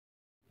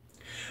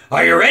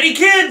Are you ready,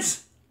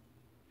 kids?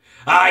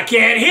 I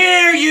can't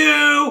hear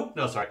you!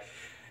 No, sorry.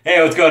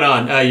 Hey, what's going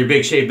on? Your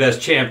Big Shave Best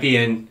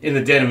champion in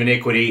the den of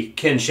iniquity,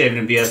 Ken Shaving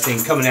and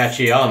BSing, coming at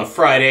you on a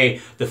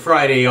Friday, the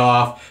Friday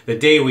off, the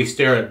day we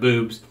stare at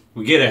boobs.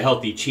 We get a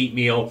healthy cheat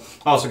meal.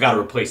 Also got to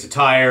replace a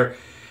tire,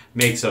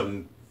 make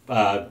some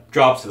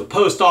drops to the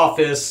post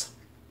office.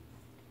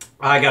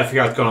 I got to figure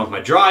out what's going on with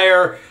my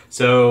dryer.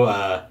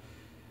 So,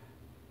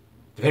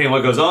 depending on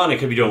what goes on, I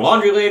could be doing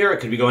laundry later, I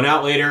could be going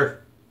out later.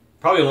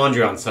 Probably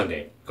laundry on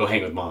Sunday. Go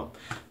hang with mom.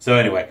 So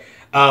anyway,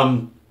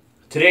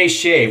 today's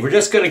shave. We're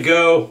just going to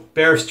go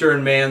Barrister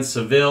and Mann,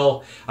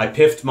 Seville. I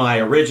piffed my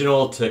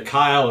original to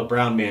Kyle at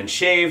Brown Man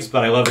Shaves,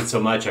 but I love it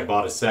so much I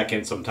bought a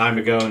second some time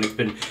ago, and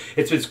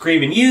it's been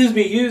screaming, use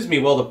me, use me.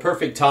 Well, the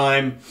perfect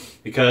time,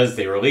 because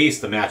they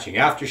released the matching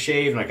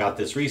aftershave, and I got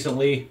this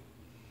recently.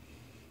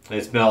 And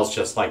it smells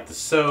just like the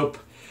soap.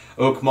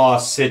 Oak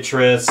moss,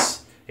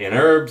 citrus, and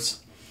herbs.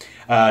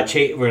 We're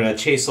going to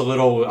chase a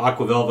little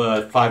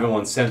Aquavelva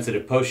 5-in-1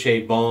 sensitive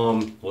post-shave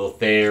balm, little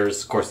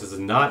Thayers. Of course, this is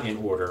not in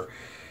order.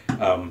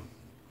 Our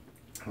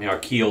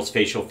Kiehl's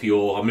facial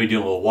fuel. I'm going to be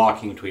doing a little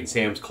walking between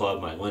Sam's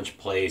Club, my lunch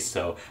place.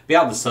 So be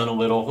out in the sun a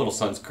little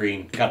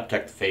sunscreen. Got to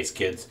protect the face,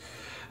 kids.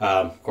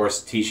 Of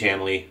course, T.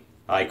 Shanley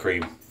eye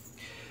cream.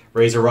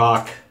 Razor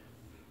Rock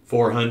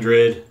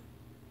 400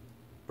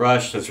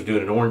 brush, since we're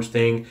doing an orange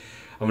thing.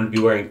 I'm going to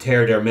be wearing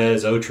Terre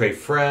d'Hermes Eau Très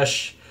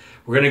Fresh.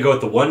 We're going to go with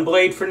the one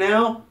blade for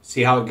now,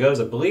 see how it goes.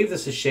 I believe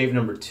this is shave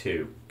number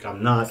 2.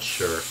 I'm not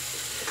sure.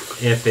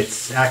 If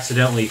it's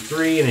accidentally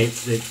 3 and it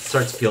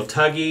starts to feel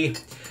tuggy,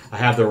 I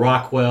have the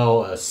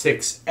Rockwell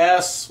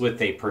 6S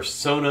with a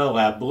Persona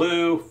Lab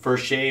Blue.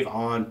 First shave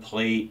on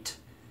plate.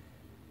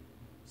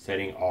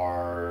 Setting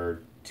R2.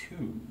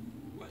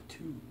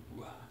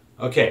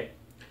 Okay,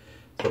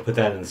 so put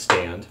that in the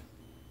stand.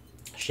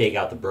 Shake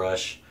out the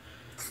brush.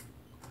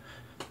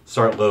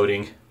 Start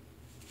loading.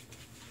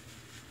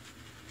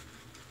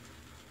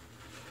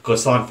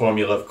 Glissant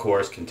formula, of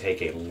course, can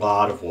take a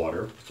lot of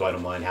water, so I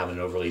don't mind having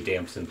an overly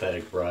damp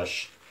synthetic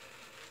brush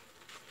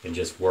and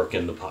just work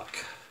in the puck.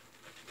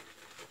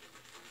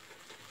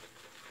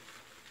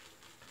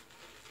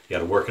 You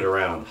gotta work it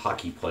around,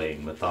 hockey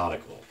playing,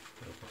 methodical.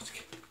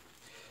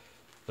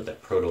 Put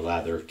that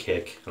proto-lather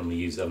kick. I'm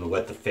gonna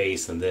wet the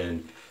face and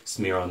then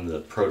smear on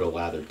the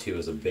proto-lather too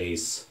as a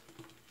base.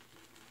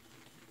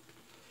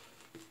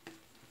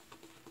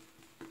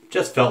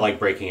 Just felt like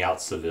breaking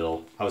out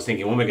Seville. I was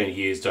thinking, what am I going to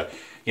use to...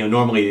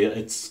 normally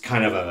it's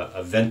kind of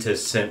a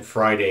Ventus scent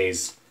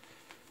Fridays,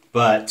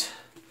 but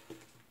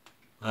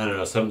I don't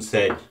know, something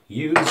said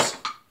use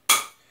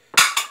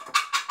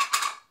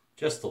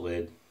just the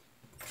lid.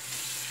 It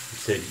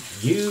said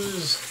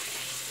use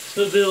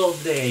Seville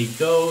Day,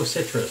 go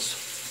citrus.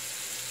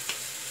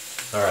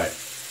 All right,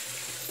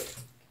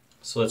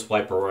 so let's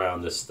wipe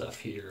around this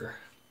stuff here.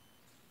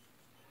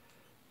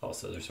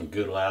 Also, there's some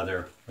good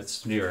lather. Let's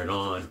smear it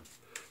on,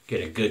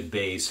 get a good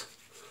base.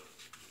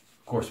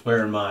 Of course,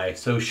 wearing my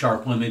So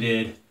Sharp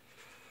Limited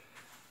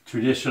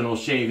traditional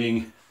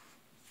shaving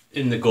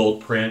in the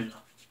gold print.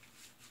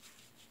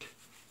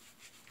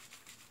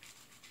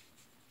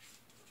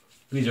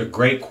 These are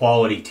great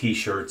quality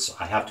t-shirts.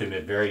 I have to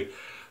admit, very,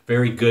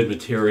 very good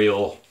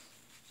material.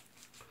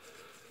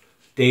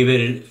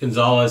 David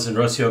Gonzalez and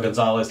Rocio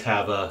Gonzalez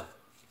have a,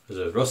 is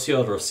it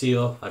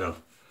Rocio? I don't know.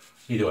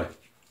 Either way.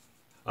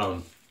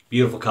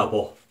 Beautiful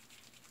couple.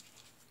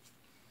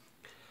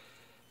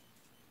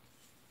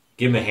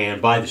 Give them a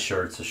hand, buy the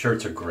shirts. The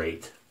shirts are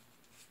great.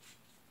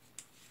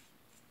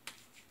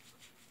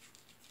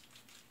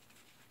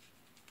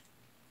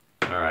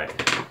 All right.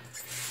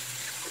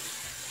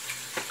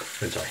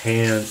 Rinse our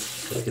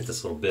hands. Let's get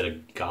this little bit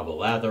of gob of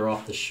lather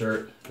off the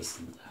shirt.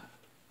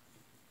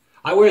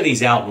 I wear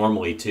these out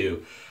normally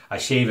too. I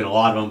shave in a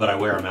lot of them, but I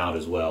wear them out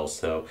as well.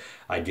 So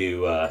I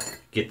do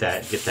get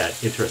that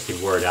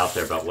interesting word out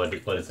there about what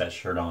is that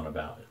shirt on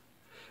about.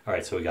 All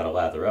right, so we got to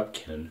lather up,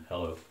 Ken.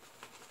 Hello.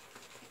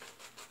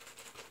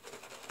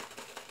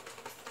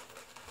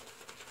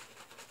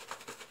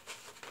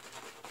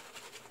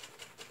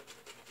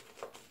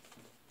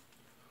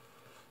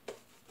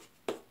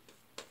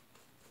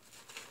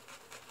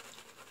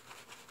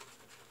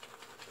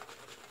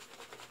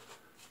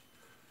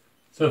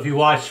 So if you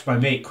watch my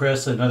mate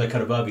Chris, Another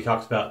Cut Above, he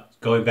talks about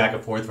going back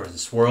and forth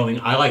versus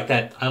swirling. I like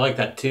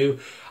that too.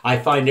 I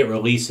find it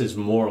releases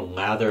more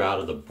lather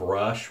out of the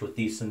brush with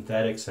these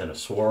synthetics than a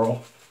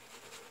swirl.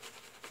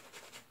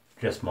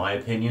 Just my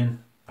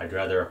opinion. I'd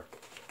rather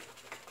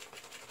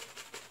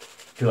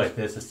do like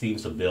this. It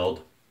seems to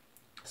build.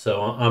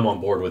 So I'm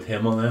on board with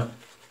him on that.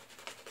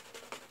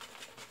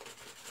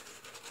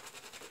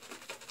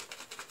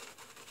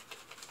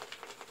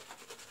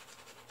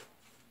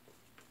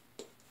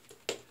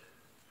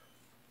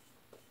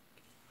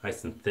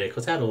 Nice and thick.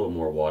 Let's add a little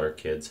more water,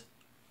 kids.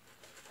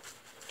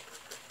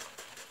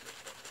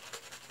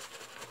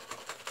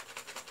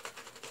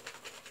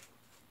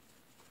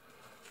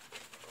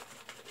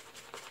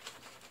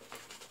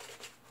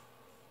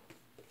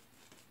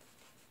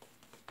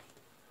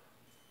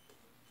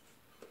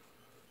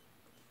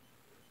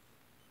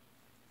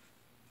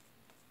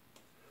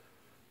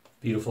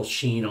 Beautiful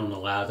sheen on the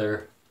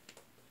lather.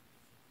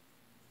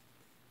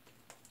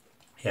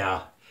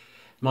 Yeah.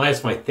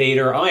 Minus my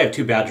Thader. I only have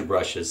 2 Badger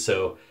brushes,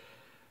 so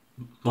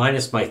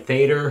minus my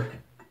Thader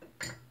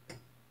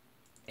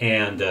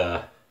and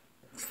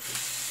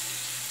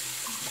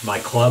my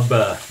Club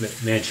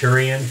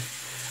Manchurian,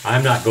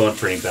 I'm not going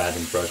for any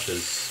Badger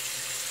brushes.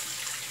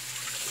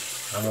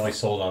 I'm really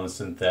sold on the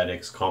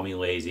synthetics. Call me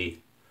lazy.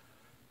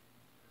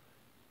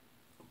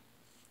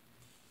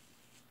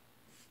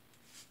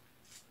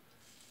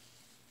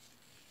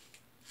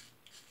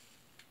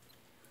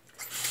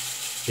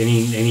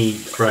 Any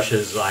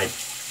brushes I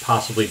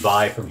possibly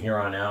buy from here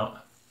on out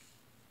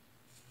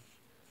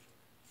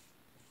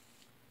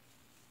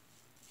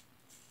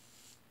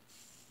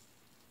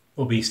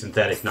will be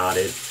synthetic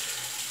knotted.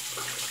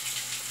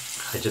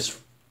 I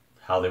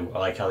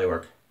like how they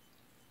work.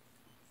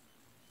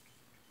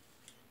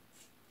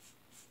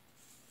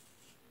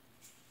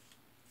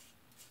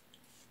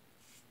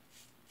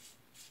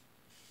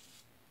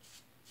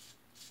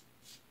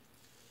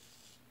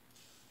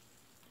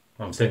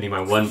 I'm sending my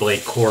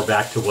 1-blade core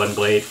back to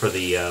 1-blade for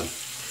the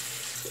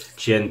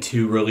Gen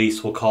 2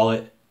 release, we'll call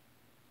it.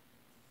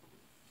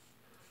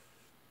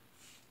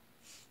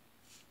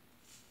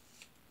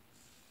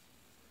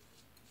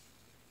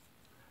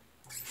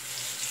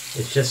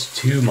 It's just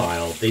too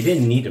mild. They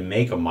didn't need to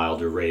make a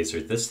milder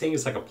razor. This thing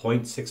is like a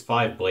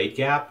 0.65 blade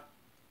gap,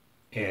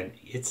 and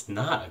it's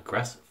not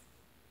aggressive.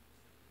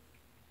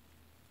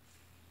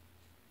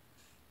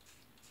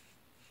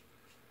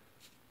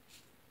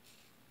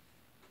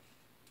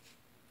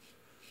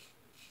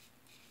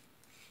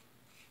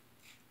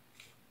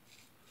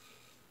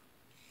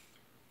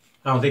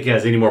 I don't think it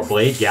has any more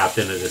blade gap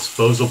than a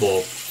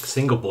disposable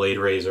single blade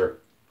razor.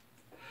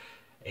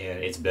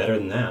 And it's better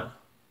than that.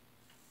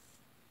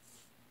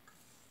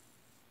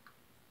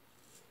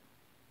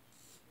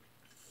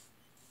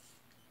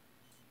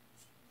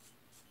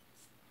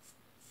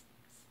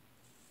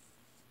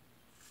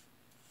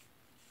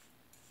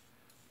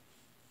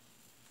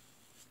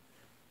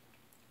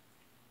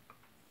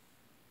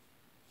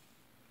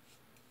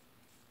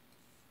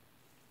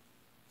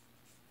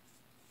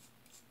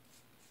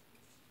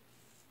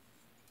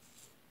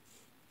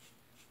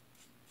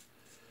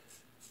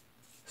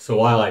 So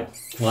while I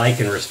like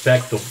and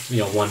respect the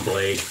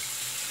 1-blade,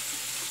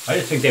 I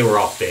just think they were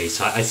off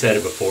base. I said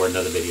it before in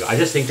another video. I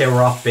just think they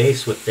were off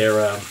base with their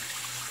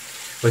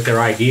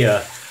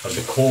idea of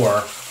the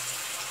core,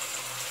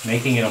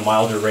 making it a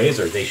milder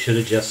razor. They should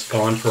have just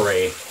gone for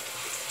a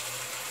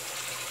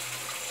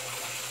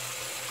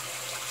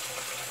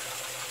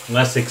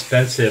less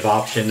expensive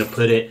option to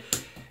put it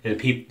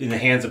in the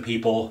hands of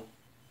people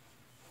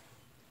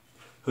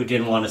who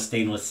didn't want a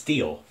stainless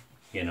steel,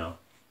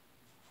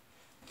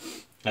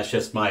 That's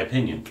just my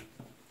opinion.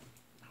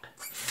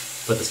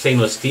 But the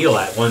stainless steel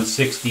at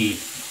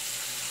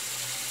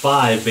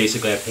 $165,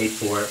 basically I paid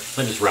for it.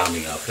 I'm just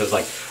rounding up. It was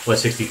like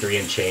 163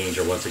 and change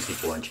or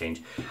 164 and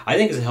change. I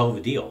think it's a hell of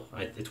a deal.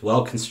 It's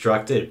well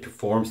constructed. It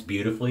performs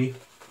beautifully.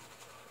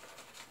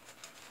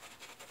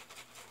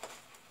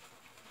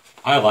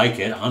 I like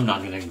it. I'm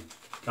not getting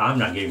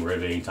rid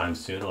of it anytime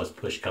soon unless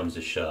push comes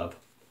to shove.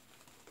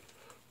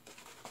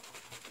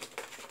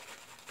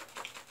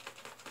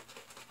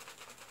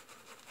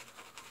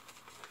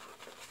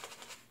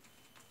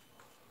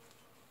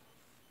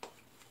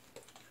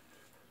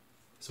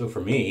 So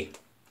for me,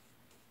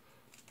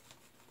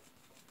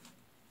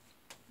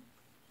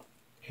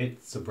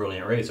 it's a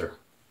brilliant razor.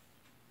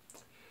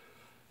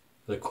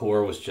 The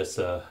core was just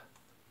a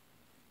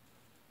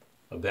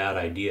bad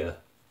idea.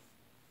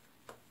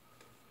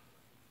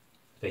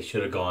 They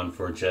should have gone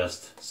for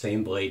just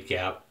same blade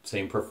gap,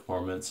 same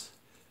performance,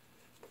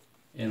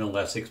 in a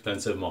less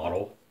expensive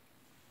model.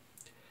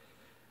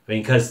 I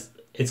mean, because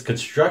its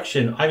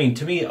construction,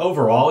 to me,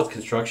 overall, its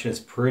construction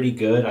is pretty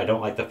good. I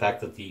don't like the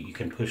fact that you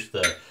can push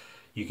the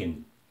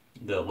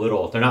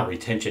little, they're not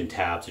retention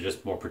tabs, they're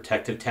just more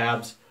protective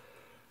tabs.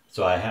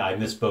 So I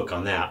misspoke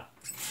on that.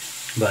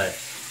 But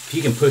if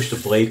you can push the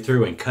blade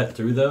through and cut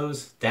through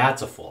those,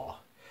 that's a flaw.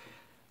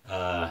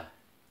 I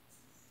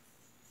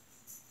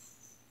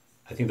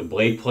think the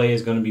blade play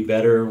is going to be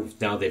better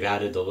now they've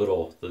added the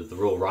little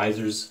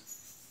risers.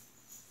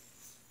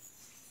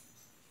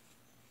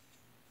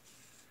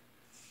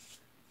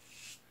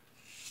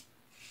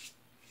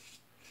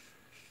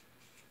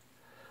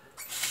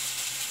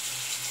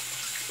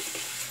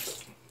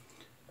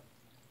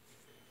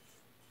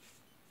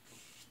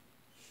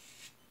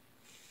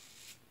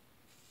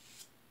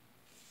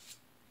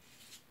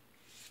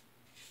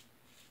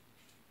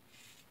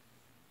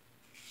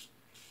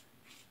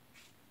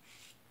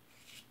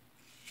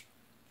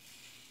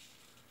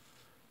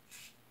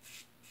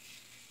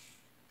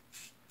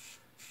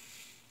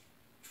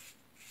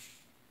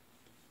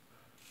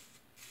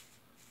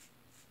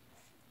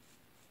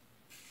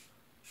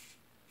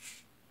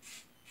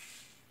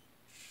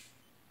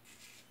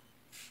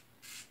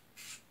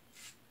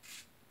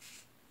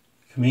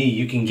 To me,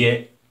 you can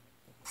get,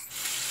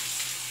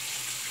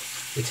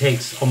 it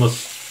takes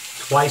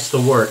almost twice the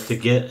work to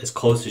get as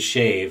close to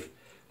shave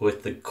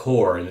with the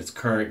core in its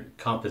current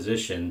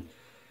composition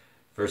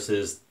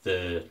versus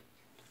the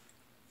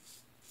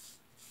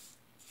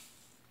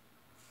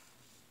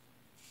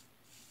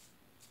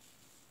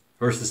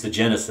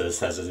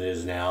Genesis as it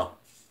is now,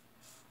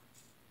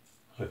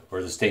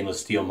 or the stainless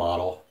steel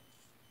model.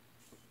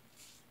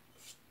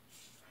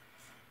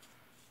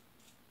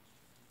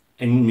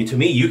 And to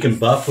me, you can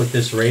buff with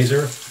this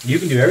razor. You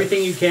can do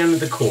everything you can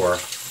with the core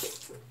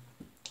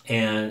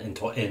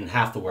and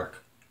half the work.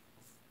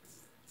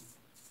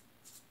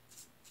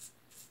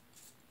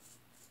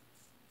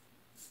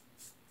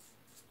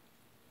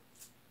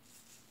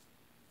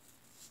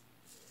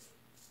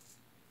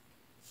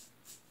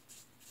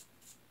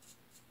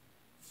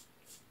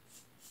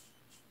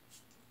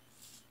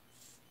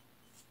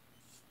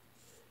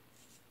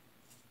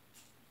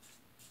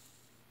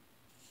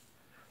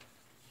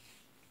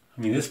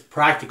 I mean, this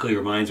practically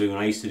reminds me when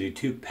I used to do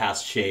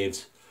 2-pass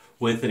shaves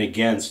with and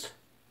against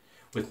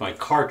with my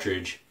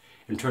cartridge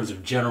in terms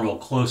of general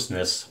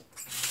closeness.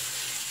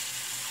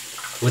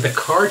 With a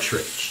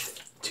cartridge,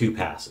 2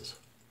 passes.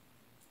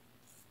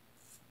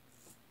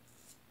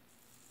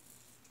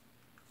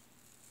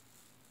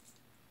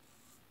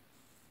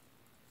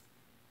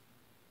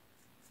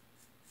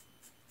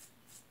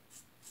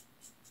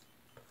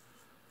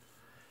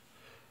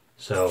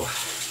 So,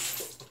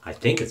 I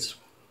think it's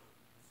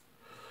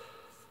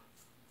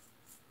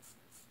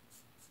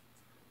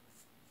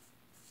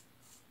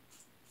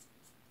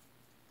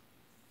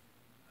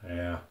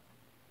yeah.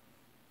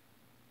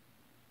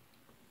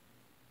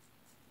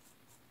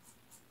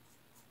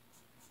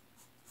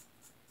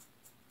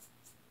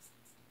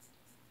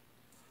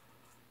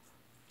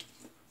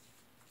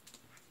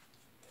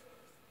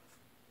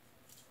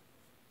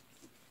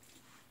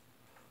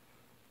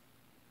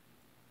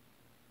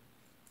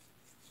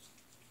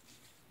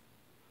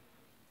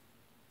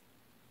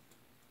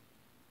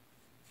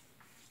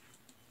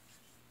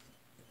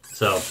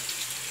 So,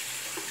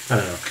 I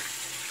don't know.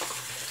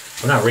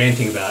 I'm not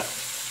ranting about it.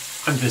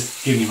 I'm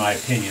just giving you my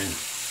opinion.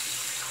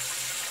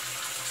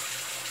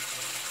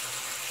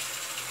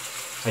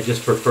 I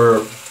just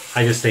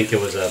think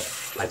it was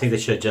I think they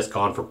should have just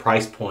gone for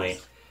price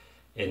point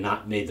and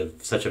not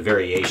made such a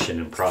variation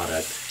in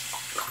product.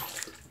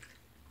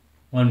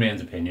 One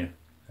man's opinion.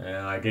 And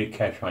I did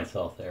catch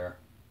myself there.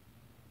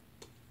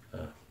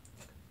 Okay,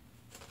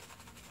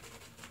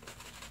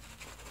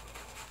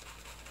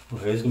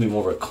 this is going to be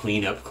more of a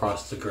cleanup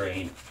across the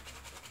grain.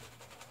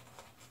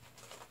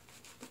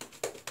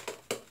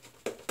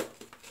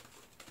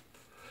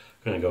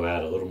 I'm going to go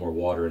add a little more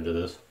water into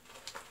this.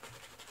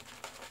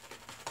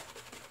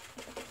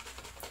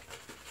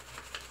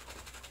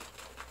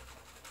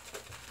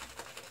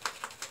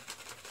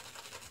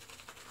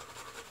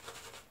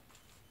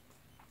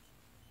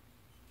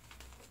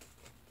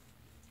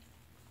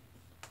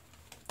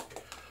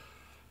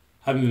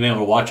 I haven't been able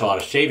to watch a lot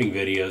of shaving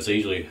videos. I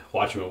usually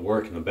watch them at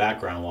work in the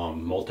background while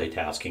I'm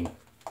multitasking.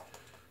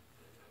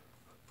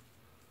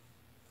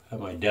 At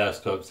my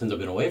desk, since I've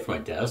been away from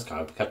my desk,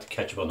 I've got to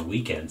catch up on the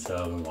weekend, so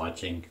I've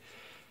been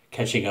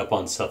catching up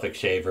on Suffolk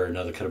Shaver,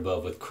 Another Cut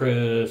Above with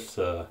Chris,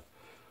 and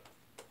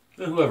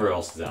whoever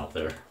else is out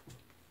there.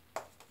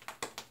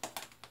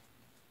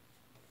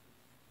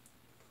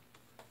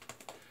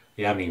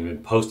 Yeah, I haven't even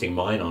been posting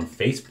mine on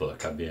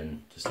Facebook. I've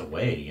been just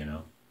away, you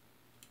know.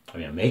 I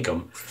mean, I make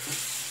them.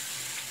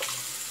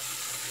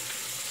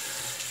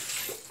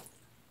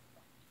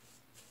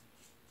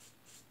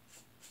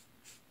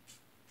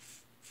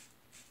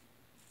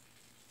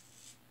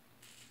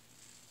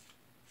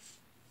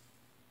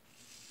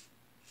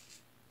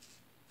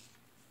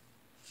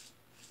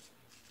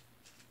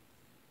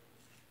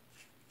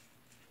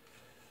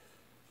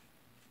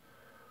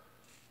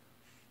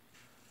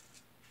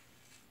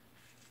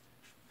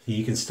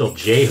 You can still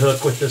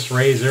J-hook with this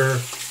razor.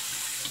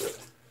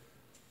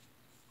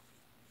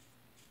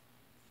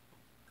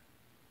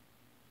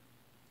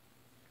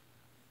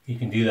 You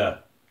can do the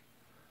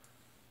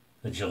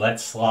Gillette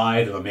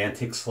slide or the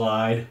Mantic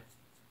slide,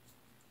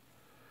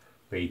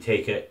 where you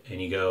take it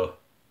and you go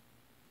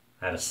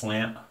at a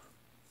slant.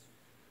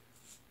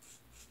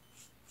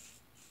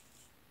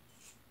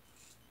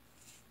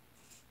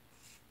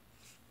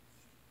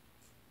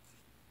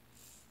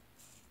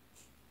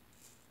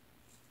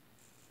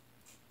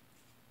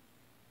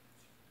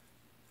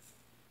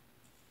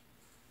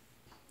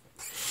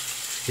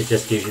 It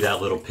just gives you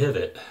that little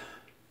pivot.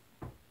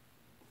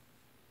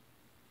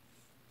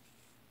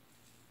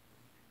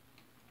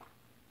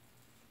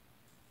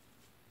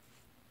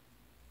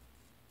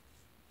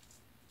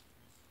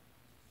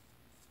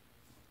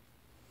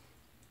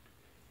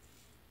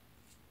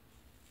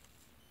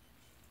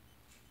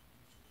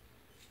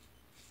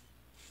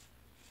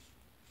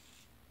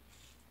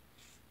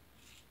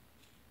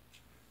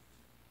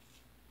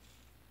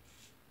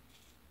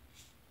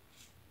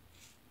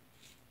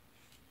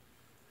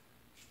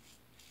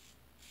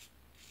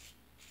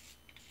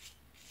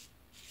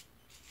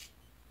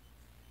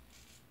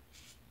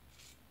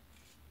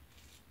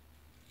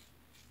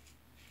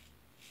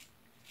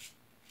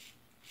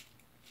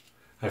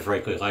 I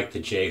frankly like the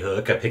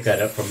J-hook. I picked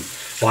that up from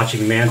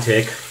watching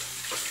Mantic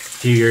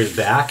a few years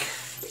back.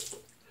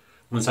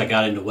 Once I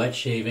got into wet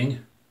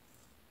shaving.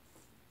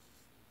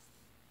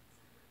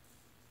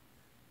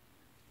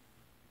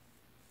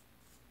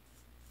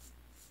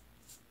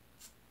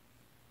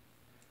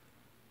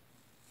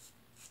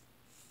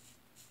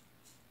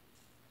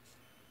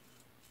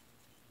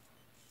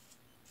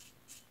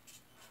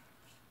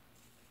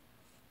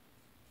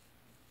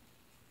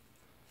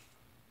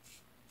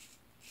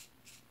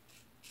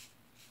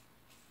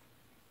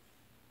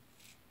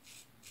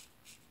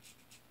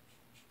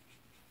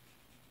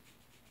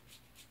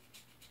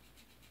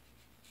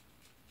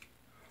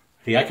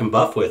 See, I can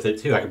buff with it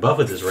too. I can buff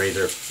with this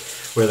razor.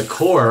 Where the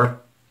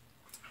core,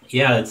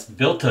 yeah, it's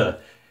built to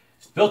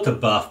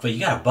buff, but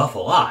you gotta buff a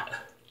lot.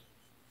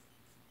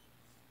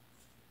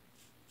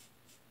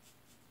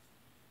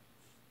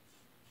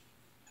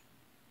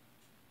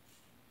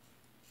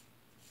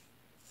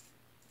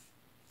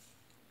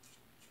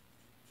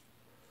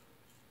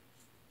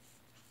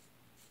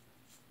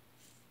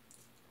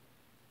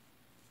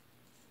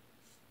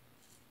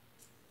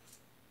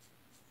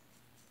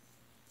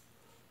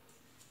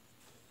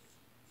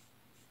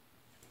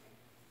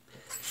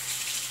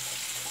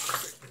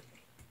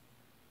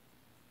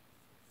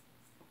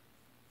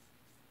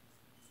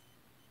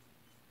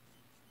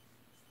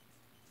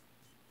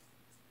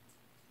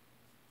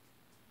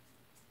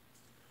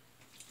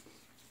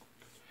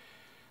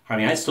 I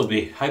mean,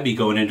 I'd be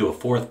going into a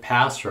fourth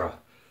pass or a...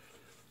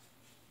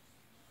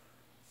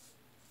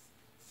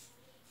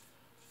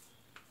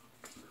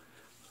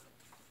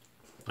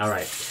 All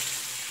right,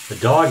 the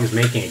dog is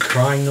making a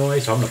crying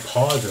noise, so I'm gonna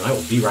pause and I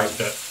will be right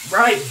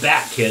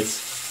back,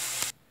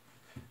 kids.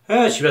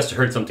 She must have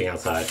heard something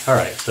outside. All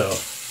right, so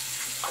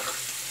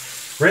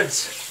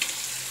rinse.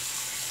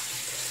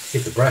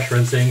 Get the brush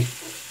rinsing.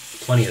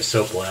 Plenty of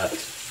soap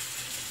left.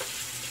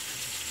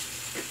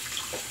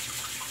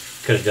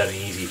 Could have done an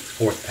easy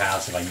fourth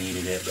pass if I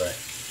needed it, but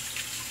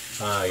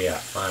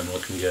yeah, I'm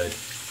looking good.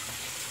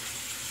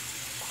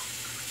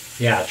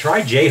 Yeah,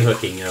 try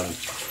J-hooking.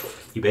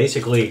 You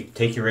basically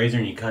take your razor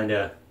and you kind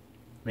of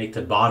make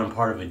the bottom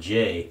part of a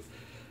J.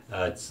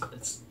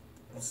 It's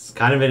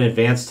kind of an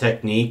advanced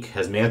technique,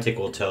 as Mantic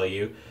will tell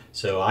you.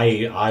 So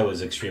I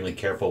was extremely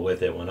careful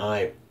with it when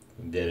I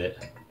did it.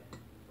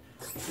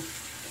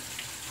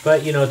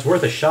 But you know, it's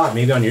worth a shot.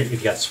 Maybe on if you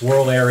got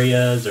swirl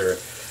areas or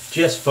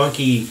just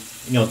funky,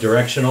 you know,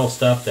 directional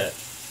stuff that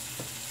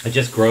it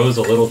just grows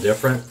a little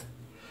different.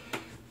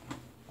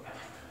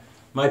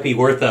 Might be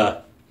worth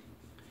a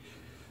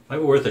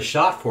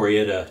shot for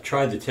you to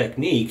try the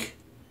technique.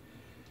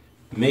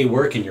 It may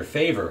work in your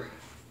favor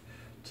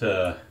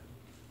to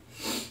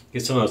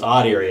get some of those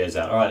odd areas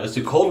out. All right, let's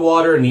do cold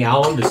water in the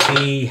alum to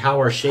see how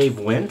our shave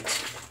went.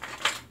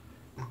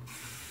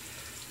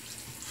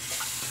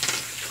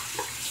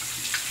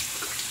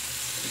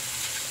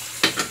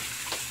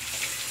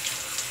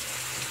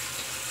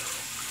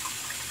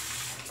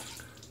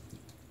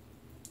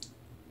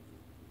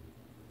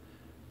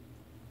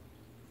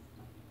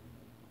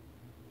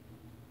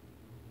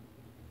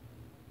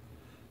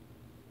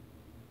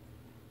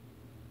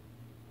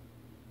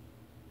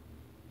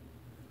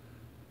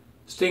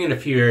 Sting in a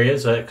few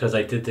areas because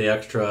I did the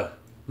extra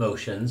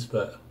motions,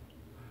 but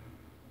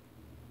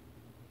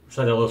it's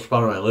like a little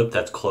spot on my lip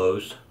that's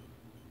closed.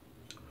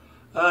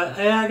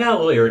 I got a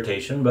little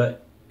irritation,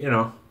 but you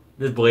know,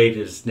 this blade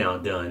is now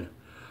done.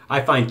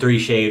 I find 3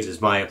 shaves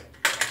is my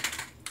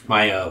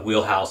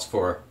wheelhouse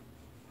for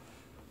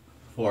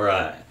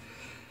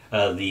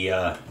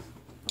the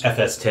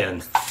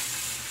FS10.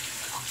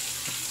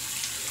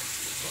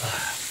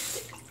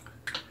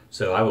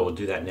 So I will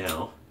do that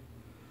now.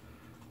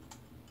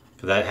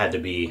 So that had to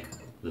be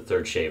the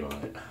 3rd shave on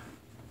it.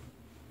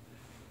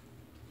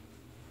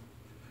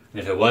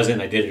 And if it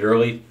wasn't, I did it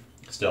early,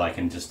 still I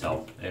can just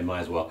tell. It might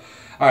as well.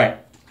 Alright.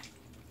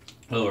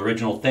 Little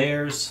original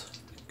Thayers.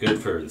 Good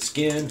for the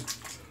skin.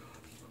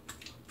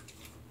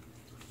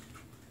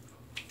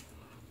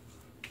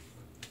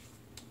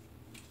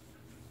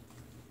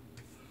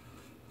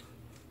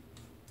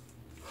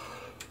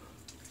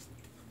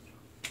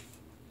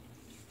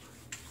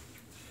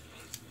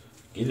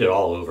 Get it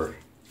all over.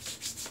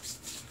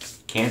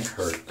 Can't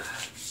hurt.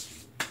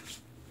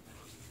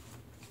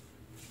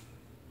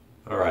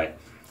 Alright,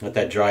 let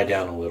that dry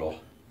down a little.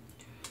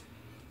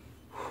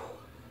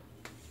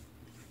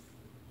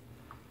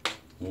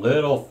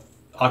 Little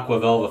Aqua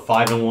Velva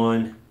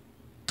 5-in-1.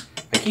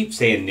 I keep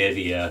saying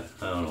Nivea,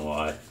 I don't know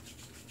why.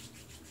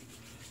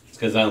 It's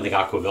because I don't think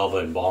Aqua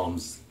Velva and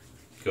balms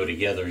go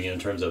together, you know, in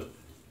terms of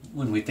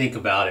when we think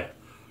about it.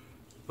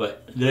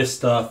 But this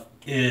stuff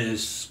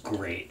is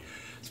great.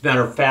 As a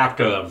matter of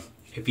fact,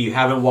 if you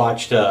haven't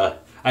watched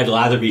I'd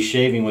Lather Be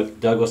Shaving with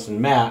Douglas and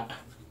Matt,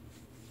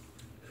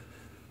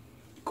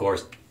 of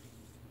course,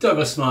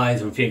 Douglas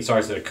Smides and Phoenix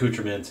Arts at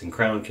Accoutrements and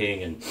Crown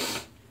King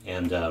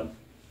and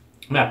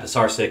Matt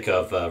Pisarcik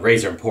of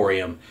Razor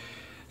Emporium,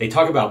 they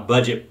talk about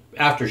budget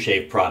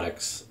aftershave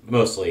products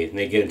mostly, and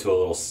they get into a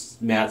little,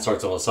 Matt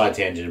starts on a side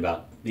tangent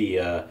about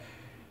the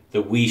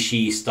the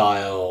Weishi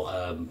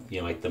style, you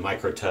know, like the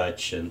micro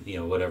touch and, you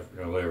know,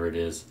 whatever it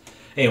is.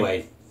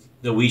 Anyway,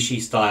 the Weishi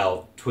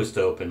style twist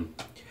open,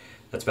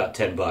 that's about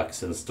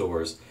 $10 in the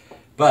stores.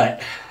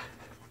 But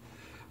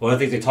one of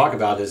the things they talk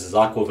about is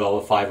Aqua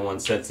Velva 5-in-1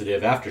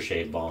 sensitive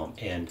aftershave balm,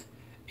 and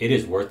it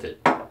is worth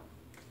it.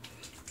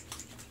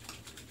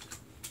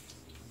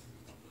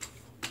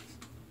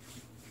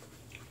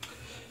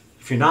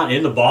 If you're not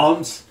into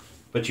balms,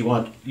 but you've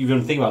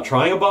been thinking about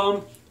trying a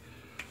balm,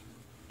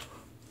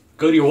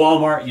 go to your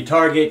Walmart, your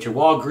Target, your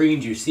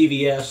Walgreens, your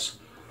CVS,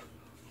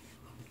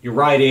 your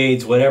Rite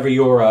Aids, whatever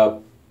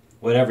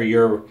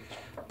your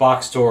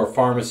box store or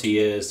pharmacy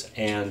is,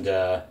 and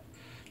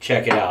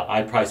check it out.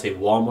 I'd probably say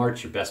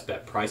Walmart's your best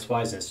bet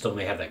price-wise, and it still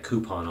may have that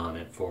coupon on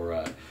it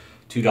for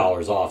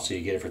 $2 off, so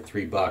you get it for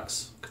 $3,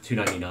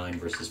 $2.99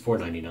 versus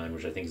 $4.99,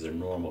 which I think is their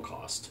normal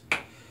cost.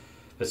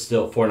 But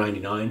still,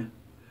 $4.99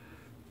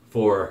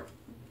 for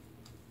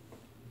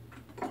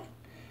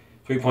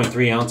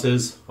 3.3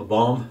 ounces of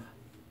balm.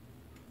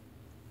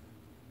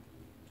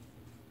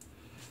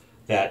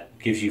 That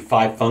gives you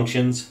 5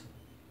 functions: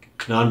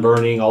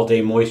 non-burning,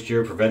 all-day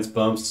moisture, prevents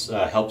bumps,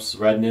 helps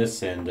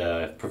redness, and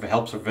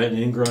helps prevent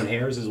ingrown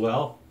hairs as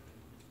well.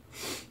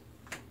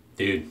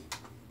 Dude,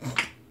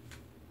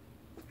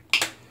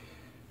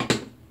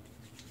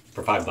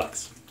 for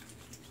 $5.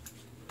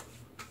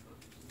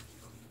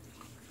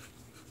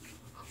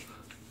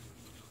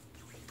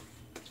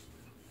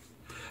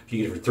 If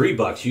you get it for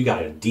 $3, you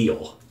got a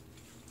deal.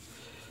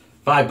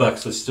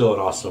 $5 was still an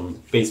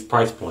awesome base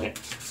price point.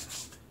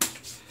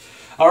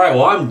 Alright,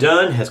 well, I'm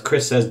done. As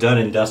Chris says, done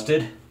and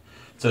dusted.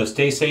 So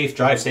stay safe,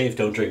 drive safe,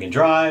 don't drink and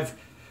drive.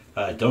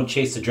 Don't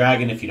chase the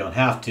dragon if you don't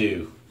have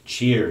to.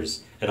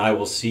 Cheers. And I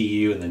will see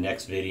you in the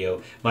next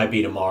video. Might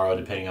be tomorrow,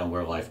 depending on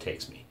where life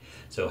takes me.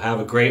 So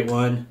have a great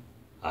one.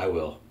 I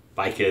will.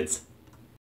 Bye, kids.